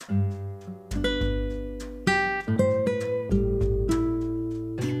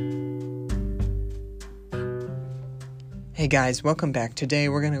Hey guys, welcome back. Today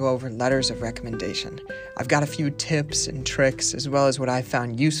we're going to go over letters of recommendation. I've got a few tips and tricks as well as what I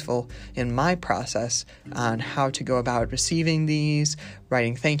found useful in my process on how to go about receiving these,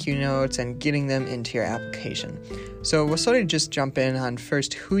 writing thank you notes, and getting them into your application. So we'll sort of just jump in on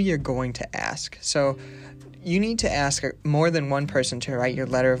first who you're going to ask. So you need to ask more than one person to write your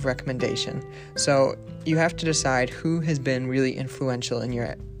letter of recommendation. So you have to decide who has been really influential in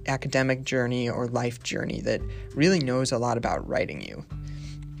your academic journey or life journey that really knows a lot about writing you.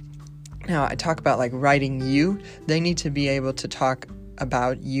 Now, I talk about writing you. They need to be able to talk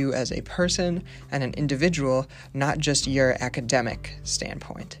about you as a person and an individual, not just your academic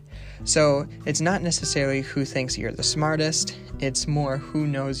standpoint. So it's not necessarily who thinks you're the smartest, it's more who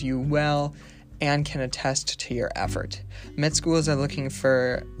knows you well and can attest to your effort. Med schools are looking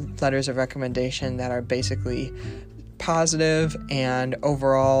for letters of recommendation that are basically positive and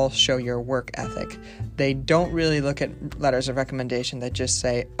overall show your work ethic. They don't really look at letters of recommendation that just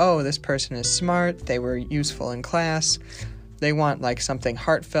say, oh, this person is smart, they were useful in class. They want something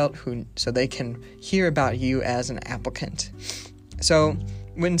heartfelt so they can hear about you as an applicant. So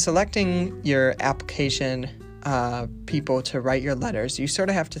when selecting your application people to write your letters, you sort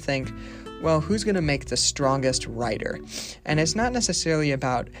of have to think, well, who's going to make the strongest writer? And it's not necessarily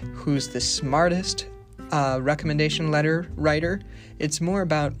about who's the smartest recommendation letter writer. It's more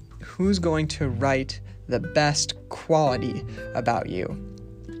about who's going to write the best quality about you.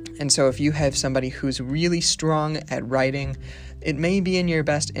 And so if you have somebody who's really strong at writing, it may be in your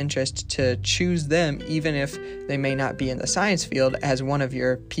best interest to choose them, even if they may not be in the science field, as one of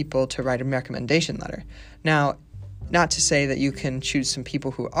your people to write a recommendation letter. Now, not to say that you can choose some people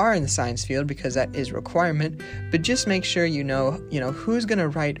who are in the science field, because that is a requirement, but just make sure you know who's going to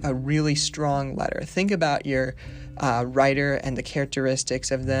write a really strong letter. Think about your writer and the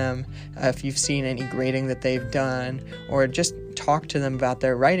characteristics of them, if you've seen any grading that they've done, or just talk to them about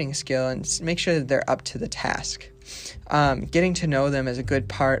their writing skill and make sure that they're up to the task. Getting to know them is a good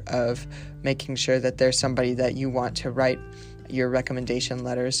part of making sure that there's somebody that you want to write your recommendation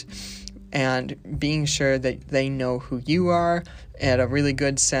letters, and being sure that they know who you are at a really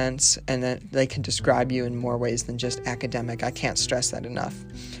good sense and that they can describe you in more ways than just academic. I can't stress that enough.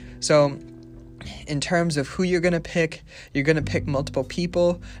 So in terms of who you're going to pick, you're going to pick multiple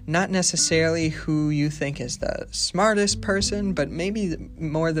people, not necessarily who you think is the smartest person, but maybe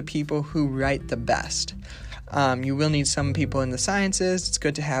more the people who write the best. You will need some people in the sciences. It's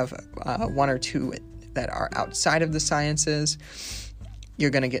good to have one or two that are outside of the sciences. You're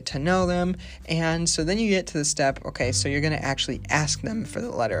going to get to know them, and so then you get to the step, okay, so you're going to actually ask them for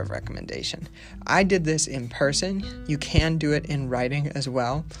the letter of recommendation. I did this in person. You can do it in writing as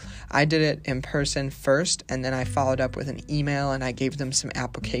well. I did it in person first, and then I followed up with an email, and I gave them some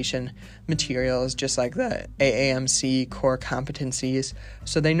application materials, just like the AAMC core competencies,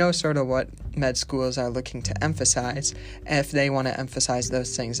 so they know sort of what med schools are looking to emphasize, if they want to emphasize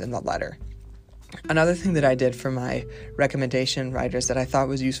those things in the letter. Another thing that I did for my recommendation writers that I thought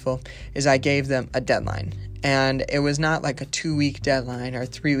was useful is I gave them a deadline. And it was not like a 2-week deadline or a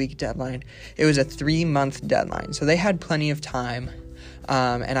 3-week deadline. It was a 3-month deadline. So they had plenty of time.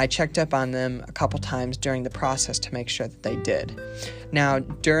 And I checked up on them a couple times during the process to make sure that they did. Now,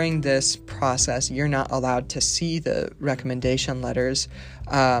 during this process, you're not allowed to see the recommendation letters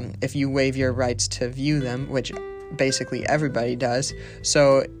if you waive your rights to view them, which basically everybody does.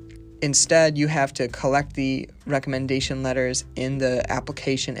 So instead, you have to collect the recommendation letters in the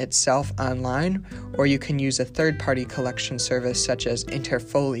application itself online, or you can use a third-party collection service such as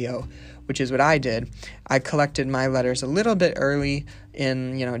Interfolio, which is what I did. I collected my letters a little bit early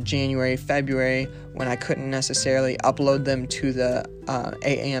in January, February, when I couldn't necessarily upload them to the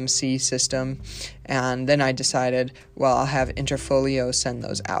AAMC system, and then I decided, well, I'll have Interfolio send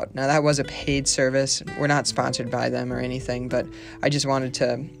those out. Now, that was a paid service. We're not sponsored by them or anything, but I just wanted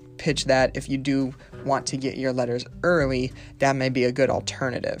to pitch that if you do want to get your letters early, that may be a good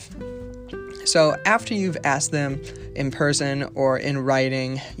alternative. So after you've asked them in person or in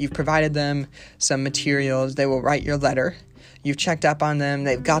writing, you've provided them some materials, they will write your letter. You've checked up on them,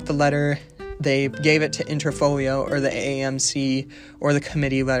 they've got the letter, they gave it to Interfolio or the AAMC or the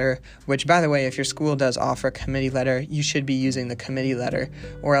committee letter, which, by the way, if your school does offer a committee letter, you should be using the committee letter,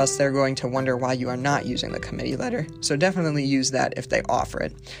 or else they're going to wonder why you are not using the committee letter. So definitely use that if they offer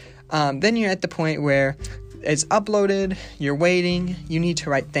it. Then you're at the point where it's uploaded, you're waiting, you need to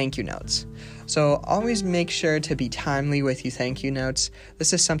write thank you notes. So always make sure to be timely with your thank you notes.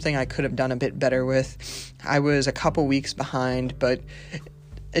 This is something I could have done a bit better with. I was a couple weeks behind, but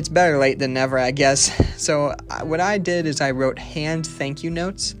it's better late than never, I guess. So what I did is I wrote hand thank you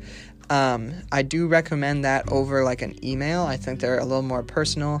notes I do recommend that over like an email. I think they're a little more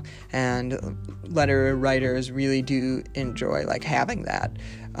personal, and letter writers really do enjoy like having that.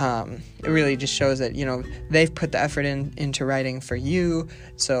 It really just shows that, they've put the effort into writing for you,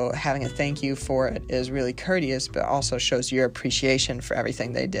 so having a thank you for it is really courteous, but also shows your appreciation for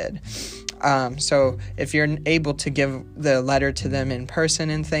everything they did. So if you're able to give the letter to them in person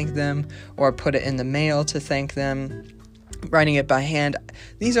and thank them, or put it in the mail to thank them, writing it by hand,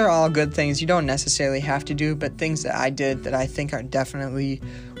 these are all good things you don't necessarily have to do, but things that I did that I think are definitely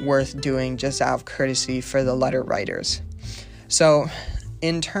worth doing just out of courtesy for the letter writers. So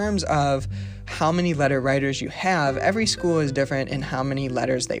in terms of how many letter writers you have, every school is different in how many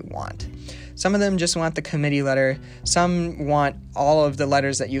letters they want. Some of them just want the committee letter. Some want all of the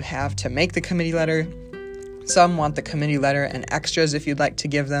letters that you have to make the committee letter. Some want the committee letter and extras if you'd like to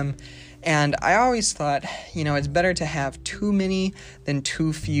give them. And I always thought, it's better to have too many than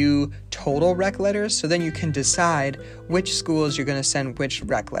too few total rec letters, so then you can decide which schools you're going to send which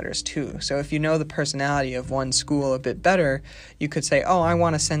rec letters to. So if you know the personality of one school a bit better, you could say, I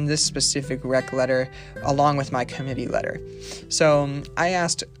want to send this specific rec letter along with my committee letter. So I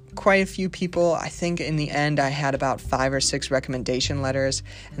asked quite a few people. I think in the end I had about 5 or 6 recommendation letters,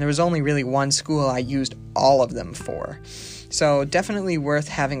 and there was only really one school I used all of them for. So definitely worth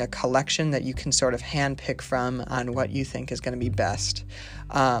having a collection that you can sort of handpick from on what you think is going to be best.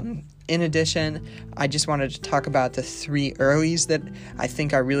 In addition, I just wanted to talk about the 3 earlies that I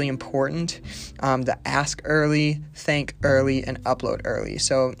think are really important. The ask early, thank early, and upload early.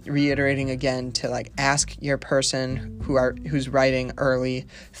 So reiterating again to ask your person who's writing early,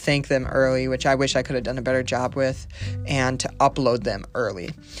 thank them early, which I wish I could have done a better job with, and to upload them early.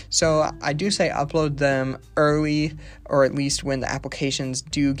 So I do say upload them early, or at least when the applications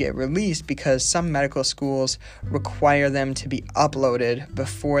do get released, because some medical schools require them to be uploaded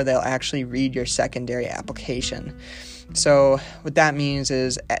before they'll actually read your secondary application. So what that means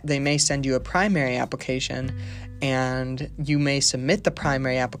is they may send you a primary application, and you may submit the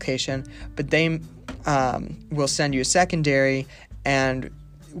primary application, but they will send you a secondary and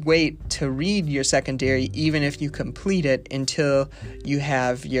wait to read your secondary even if you complete it until you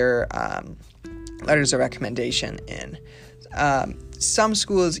have your letters of recommendation in. Some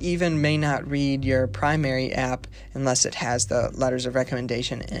schools even may not read your primary app unless it has the letters of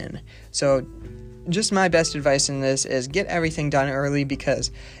recommendation in. So just my best advice in this is get everything done early, because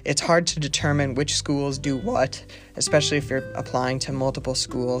it's hard to determine which schools do what, especially if you're applying to multiple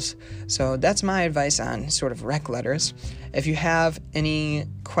schools. So that's my advice on sort of rec letters. If you have any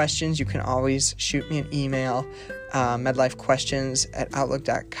questions, you can always shoot me an email,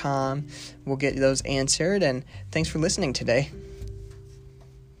 medlifequestions@outlook.com. We'll get those answered, and thanks for listening today.